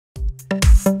Here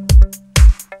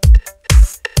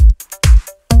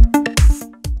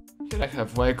I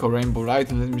have WIKO Rainbow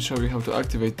Lite, and let me show you how to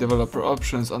activate developer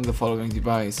options on the following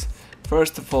device.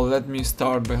 First of all, let me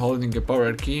start by holding a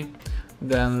power key.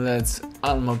 Then let's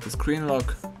unlock the screen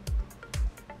lock.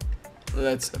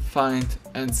 Let's find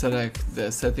and select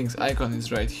the settings icon,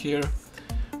 is right here.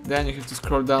 Then you have to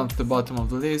scroll down to the bottom of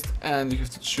the list and you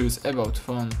have to choose about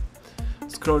phone.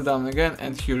 Scroll down again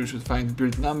and here you should find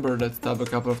build number. Let's tap a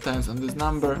couple of times on this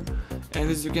number, and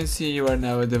as you can see, you are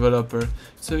now a developer.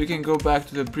 So you can go back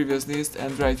to the previous list,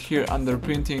 and right here under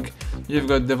printing you've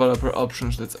got developer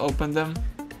options. Let's open them,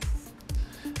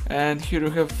 and here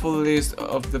you have full list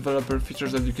of developer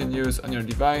features that you can use on your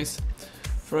device.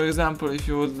 For example, if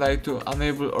you would like to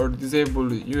enable or disable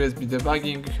USB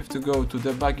debugging, you have to go to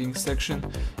the debugging section,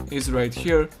 is right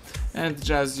here, and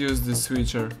just use the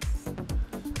switcher.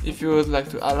 If you would like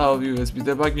to allow USB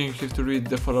debugging, you have to read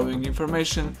the following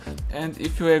information, and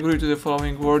if you agree to the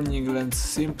following warning, let's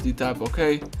simply tap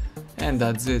OK, and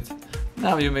that's it.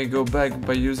 Now you may go back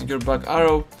by using your back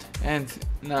arrow, and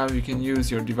now you can use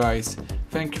your device.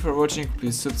 Thank you for watching,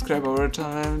 please subscribe our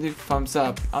channel and leave thumbs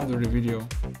up under the video.